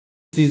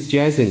This is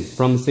Jason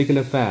from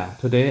SKYPE.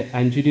 Today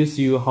I introduce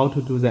you how to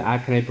do the eye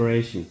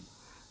calibration.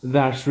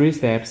 There are 3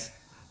 steps.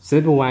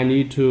 Step 1,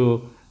 need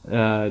to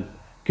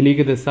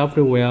connect the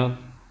software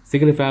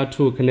SKYPE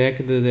to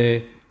connect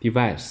the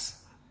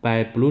device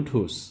by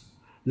Bluetooth.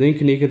 Then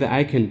connect the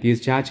icon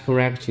discharge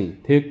correction.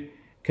 Take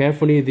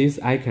carefully this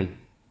icon.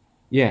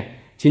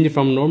 Change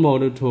from normal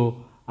mode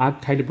to eye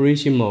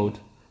calibration mode.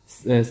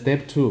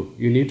 Step 2,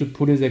 you need to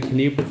put the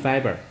cleaver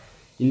fiber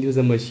into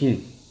the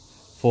machine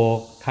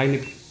for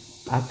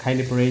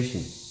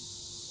calibration.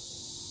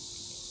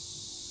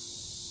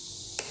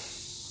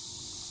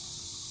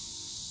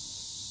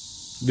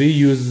 We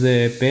use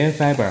the bare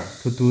fiber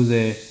to do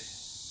the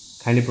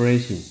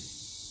calibration.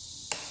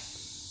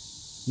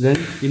 Then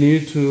you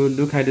need to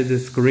look at the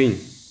screen.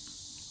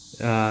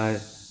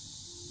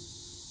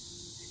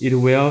 It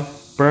will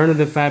burn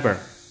the fiber,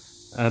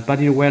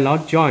 but it will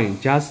not join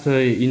just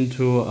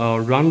into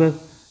a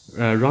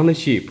round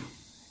shape.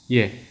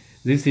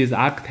 This is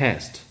arc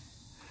test.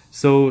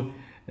 So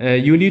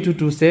you need to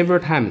do several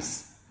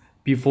times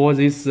before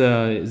this.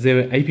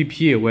 The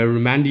app will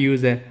remind you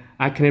that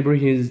eye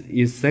calibration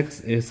is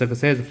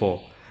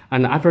successful,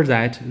 and after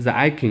that the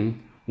icon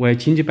will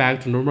change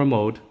back to normal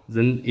mode.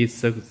 Then it's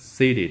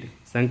succeeded.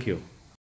 Thank you.